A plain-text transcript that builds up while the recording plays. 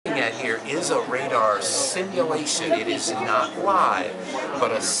at here is a radar simulation. It is not live,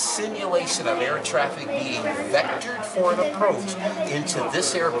 but a simulation of air traffic being vectored for an approach into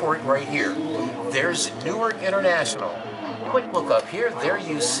this airport right here. There's Newark International. Quick look up here. There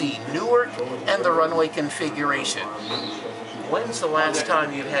you see Newark and the runway configuration. When's the last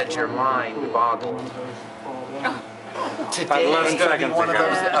time you've had your mind boggled? Today is going to be one of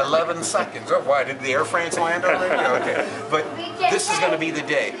those 11 seconds. Oh, why? Did the Air France land already? Okay. But this is going to be the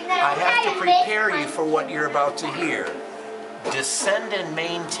day. I have to prepare you for what you're about to hear. Descend and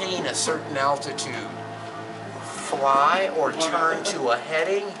maintain a certain altitude. Fly or turn to a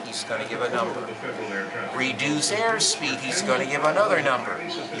heading, he's going to give a number. Reduce airspeed, he's going to give another number.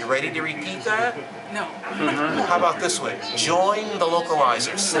 You ready to repeat that? No. How about this one? Join the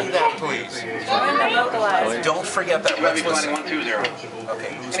localizer. Say that, please. Join the localizer. Don't forget that. Let's listen.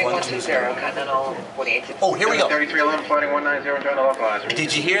 Okay, who's 120? Oh, here we go. 3311, flighting 190, join the localizer.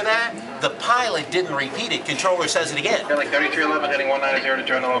 Did you hear that? The pilot didn't repeat it. Controller says it again. Like 3311, heading 190 to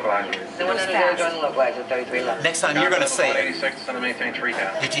join the localizer. 190, join the localizer, 3311. Next time you're going to say it. 86, descend and maintain 3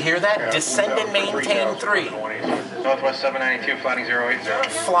 down. Did you hear that? Descend and maintain 3. Northwest 792, flighting 080.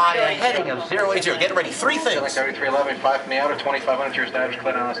 Fly a heading of 080. Get ready. 3 things. 3311, 5 from the outer, 2500 to your established,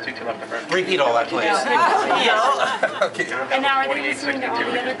 clear down, 22 left of first. Repeat all that, please. Yeah. Okay. And now are they listening to all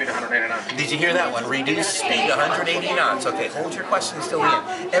the other? Speed 180 knots. Did you hear that one? Reduce speed 180 knots. Okay, hold your questions till the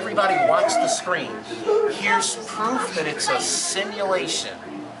end. Everybody watch the screen. Here's proof that it's a simulation.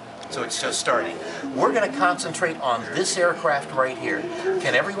 So it's just starting. We're going to concentrate on this aircraft right here.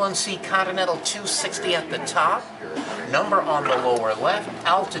 Can everyone see Continental 260 at the top? Number on the lower left,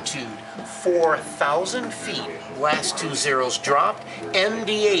 altitude 4,000 feet. Last 2 zeros dropped.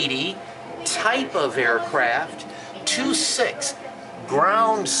 MD-80, type of aircraft, 26.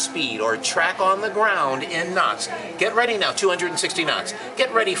 Ground speed or track on the ground in knots. Get ready now, 260 knots.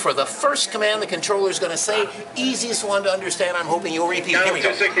 Get ready for the first command the controller's going to say. Easiest one to understand. I'm hoping you'll repeat. Here we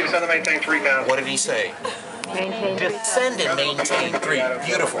go. 260, descend and maintain 3,000. What did he say? Maintain 3,000. Descend and maintain 3.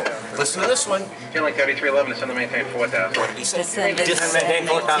 Beautiful. Listen to this one. Feeling 3311, descend and maintain 4,000. What did he say? Descend and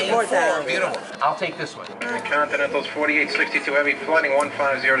maintain 4,000. Beautiful. I'll take this one. Continental's 4862 heavy, flighting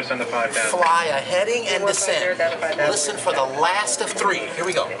 150, descend to 5,000. Fly a heading and descend. Listen for the last of 3. Here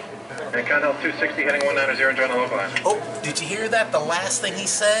we go. And Continental 260 heading 190, join the localizer. Oh, did you hear that? The last thing he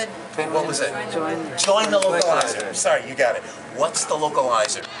said? What was it? Join the localizer. Sorry, you got it. What's the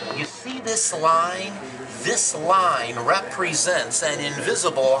localizer? You see this line? This line represents an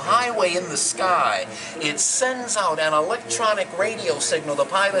invisible highway in the sky. It sends out an electronic radio signal the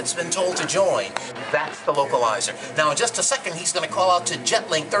pilot's been told to join. That's the localizer. Now, in just a second, he's going to call out to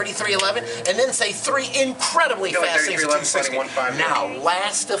JetLink 3311 and then say 3 incredibly fast things at 260. Now,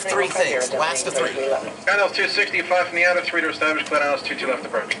 last of 3 things. Last of 3. Continental 260, 5 from the outer, 3 to establish, clear down, 22 left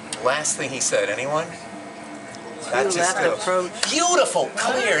approach. Last thing he said. Anyone? That just left goes. approach. Beautiful,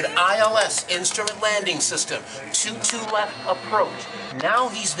 cleared ILS instrument landing system. 22 left approach. Now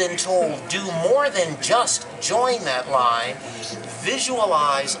he's been told do more than just join that line.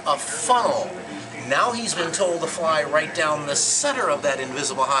 Visualize a funnel. Now he's been told to fly right down the center of that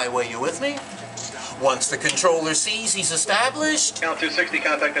invisible highway. You with me? Once the controller sees he's established. Count 260,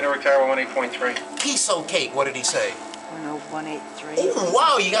 contact the Newark Tower 18.3. Piece of cake. What did he say? 10183. Oh,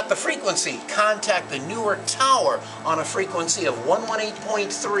 wow, you got the frequency. Contact the Newark Tower on a frequency of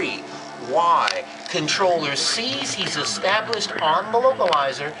 118.3. Why? Controller sees he's established on the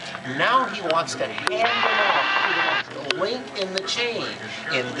localizer. Now he wants to hand it off to the next link in the chain.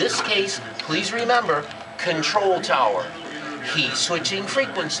 In this case, please remember, control tower. He's switching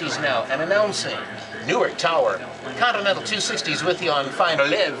frequencies now and announcing. Newark Tower, Continental 260 is with you on final,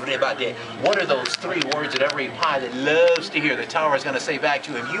 everybody. What are those 3 words that every pilot loves to hear? The tower is going to say back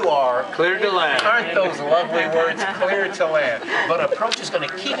to him, you are... Cleared to land. Aren't those lovely words? Cleared to land. But approach is going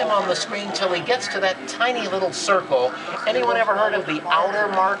to keep him on the screen till he gets to that tiny little circle. Anyone ever heard of the outer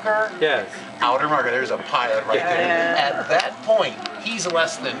marker? Yes. Outer marker, there's a pilot right there. At that point, he's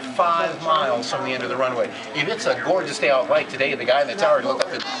less than 5 miles from the end of the runway. If it's a gorgeous day out like today, the guy in the tower to look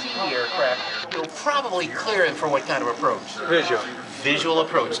up and see the aircraft, he'll probably clear it for what kind of approach? Visual. Visual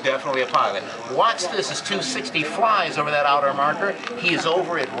approach, definitely a pilot. Watch this as 260 flies over that outer marker. He is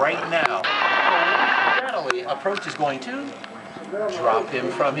over it right now. Finally, approach is going to drop him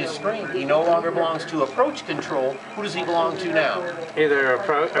from his screen. He no longer belongs to approach control. Who does he belong to now? Either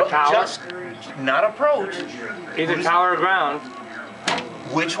approach or tower. Just not approach. Either tower or ground.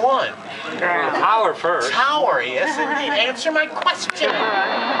 Which one? Tower first. Tower, yes indeed. Answer my question.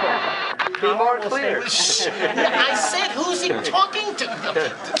 Be more clear. Shh. I said, who's he talking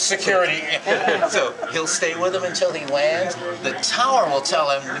to? Security. So he'll stay with him until he lands. The tower will tell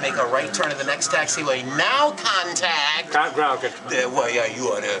him to make a right turn to the next taxiway. Now contact. Ground control. Well, yeah, you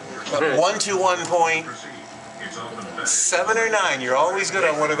ought to. 121.7 or 9. You're always good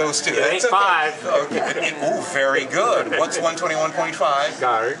on one of those two. It ain't okay. 5. Okay. Ooh, very good. What's 121.5?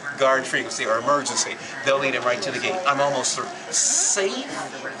 Guard. Guard frequency or emergency. They'll lead him right to the gate. I'm almost through. Safe,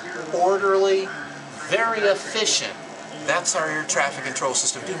 orderly, very efficient. That's our air traffic control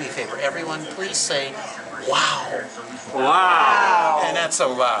system. Do me a favor, everyone, please say, wow. Wow. And that's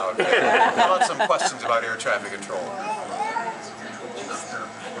so loud. How about some questions about air traffic control?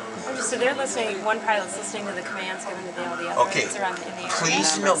 So they're listening, one pilot's listening to the commands given to all the others. Okay, They're on, in the air.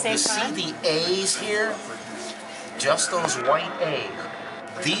 please note, you see the A's here? Just those white A's.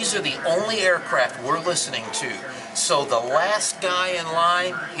 These are the only aircraft we're listening to. So the last guy in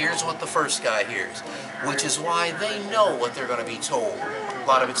line hears what the first guy hears, which is why they know what they're going to be told. A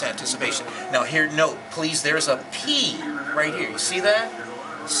lot of it's anticipation. Now here, note, please, there's a P right here. You see that?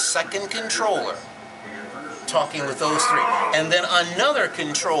 Second controller talking with those three. And then another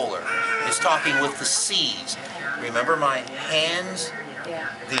controller is talking with the C's. Remember my hands? Yeah.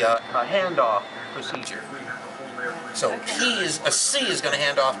 The handoff procedure. So a C is going to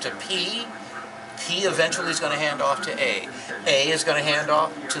hand off to P. P eventually is going to hand off to A. A is going to hand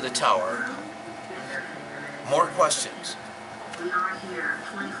off to the tower. More questions?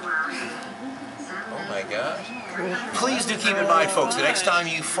 Oh my gosh. Please do keep in mind, folks, the next time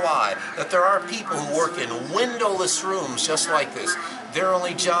you fly, that there are people who work in windowless rooms just like this. Their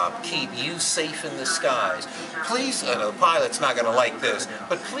only job, keep you safe in the skies. Please, the pilot's not going to like this,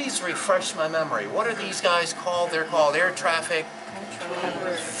 but please refresh my memory. What are these guys called? They're called air traffic.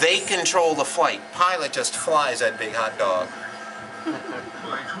 They control the flight. Pilot just flies that big hot dog.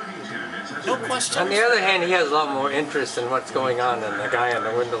 No questions. On the other hand, he has a lot more interest in what's going on than the guy in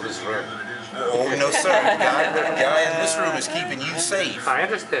the windowless room. Oh, no, sir. The guy in this room is keeping you safe. I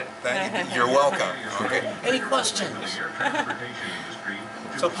understand. Thank you. You're welcome. Okay. Any questions?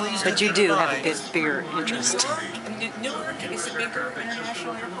 So please. But you do have a bigger interest. Newark is a bigger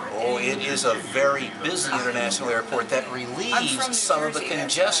international airport. Oh, it is a very busy international airport that relieves some of the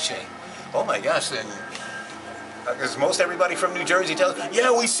congestion. Oh my gosh, and because most everybody from New Jersey tells,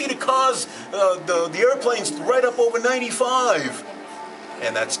 yeah, we see the cars, the airplanes right up over 95.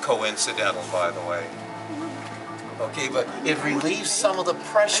 And that's coincidental, by the way. Okay, but it relieves some of the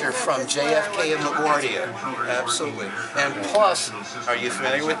pressure from JFK and LaGuardia. Absolutely. And plus, are you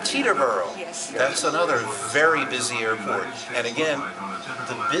familiar with Teterboro? Yes. That's another very busy airport. And again,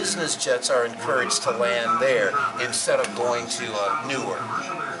 the business jets are encouraged to land there instead of going to Newark.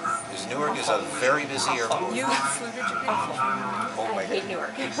 Because Newark is a very busy airport. You flew to Japan. Oh my I hate God.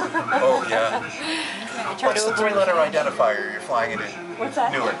 Newark. Oh yeah. I try What's to the avoid three-letter identifier you're flying it in? What's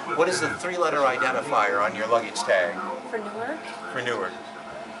that? Newark. What is the three-letter identifier on your luggage tag For Newark? for Newark?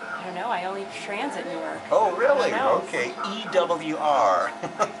 I don't know. I only transit Newark. Oh, really? I know. Okay. EWR.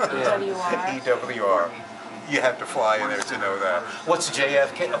 EWR. EWR. You have to fly in there to know that. What's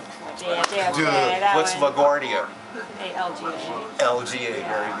JFK? JFK. Dude. That What's one. LaGuardia? LGA. LGA.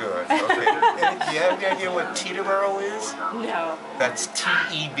 Very good. Okay. And do you have any idea what Teterboro is? No. That's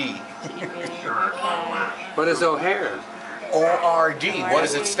TEB. Okay. What is O'Hare? ORD. What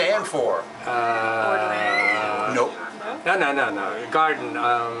does it stand for? Nope. No. Garden.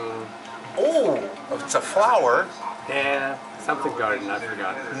 Oh, it's a flower. Yeah, something garden. I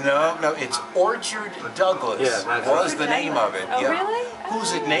forgot. No, it's Orchard Douglas. Yeah, that's was right. the name of it. Oh, Yeah. really?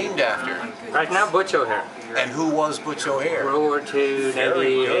 Who's it named after? Right now, Butch O'Hare. And who was Butch O'Hare? World War II Very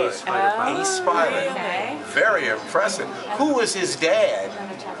Navy good. ace fighter pilot. Ace pilot. Okay. Very impressive. Who was his dad?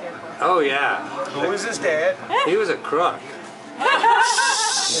 Oh yeah, Who was his dad? he was a crook.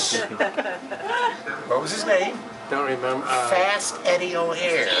 What was his name? Don't remember. Fast Eddie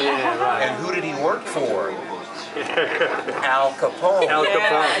O'Hare. Yeah, right. And who did he work for? Al Capone. Al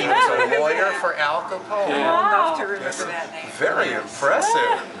Capone. He was a lawyer for Al Capone. Yeah. To remember that name. Very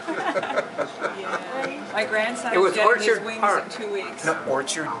impressive. My grandson It was is getting his Orchard wings Park. in 2 weeks. No,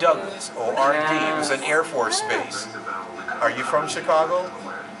 Orchard Douglas, ORD. It was an Air Force base. Are you from Chicago?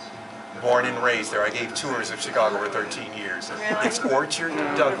 Born and raised there. I gave tours of Chicago for 13 years. It's Orchard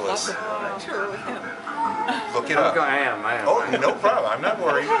Douglas. Tour with him. Look it up. I am. Oh, no problem. I'm not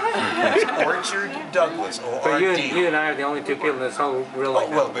worried. It's Orchard Douglas, But ORD. you and I are the only two people in this whole really. Oh,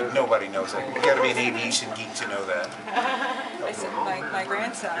 well, but nobody knows that. You got to be an aviation geek to know that. I said, my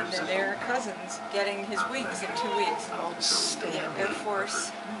grandson and their cousins getting his wings in 2 weeks. The Air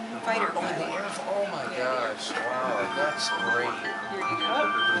Force fighter pilot. Oh my gosh! Wow, that's great. Here you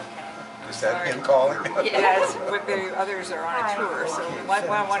go. Is that him calling? Yes, but the others are on a tour, so we want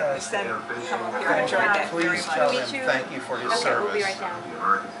them to send, come up here. I enjoyed that very Please tell much. him thank you for his Okay, service. we'll be right down.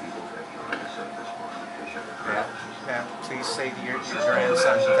 Yeah, please say to your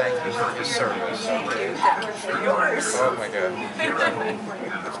grandson thank you for his service. Okay. Thank you for yours. Oh my God.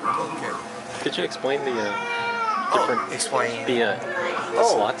 Okay. Could you explain the Explain. the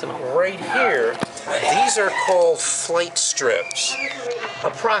slots and all? Right here, these are called flight strips.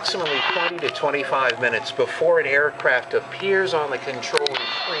 Approximately 20 to 25 minutes before an aircraft appears on the control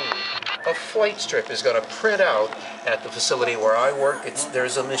screen, a flight strip is going to print out at the facility where I work.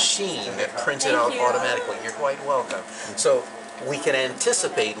 There's a machine that prints it out automatically. You're quite welcome. So we can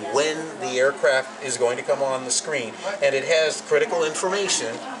anticipate when the aircraft is going to come on the screen, and it has critical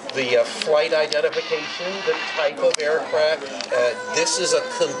information, the flight identification, the type of aircraft. This is a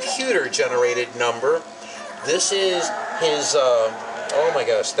computer-generated number. This is his, oh my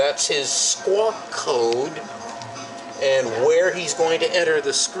gosh, that's his squawk code, and where he's going to enter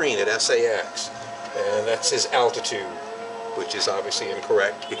the screen at SAX. And that's his altitude, which is obviously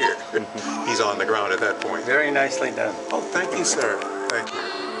incorrect here. He's on the ground at that point. Very nicely done. Oh, thank you, sir. Thank you.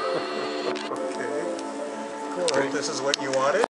 Okay. Cool. This is what you wanted?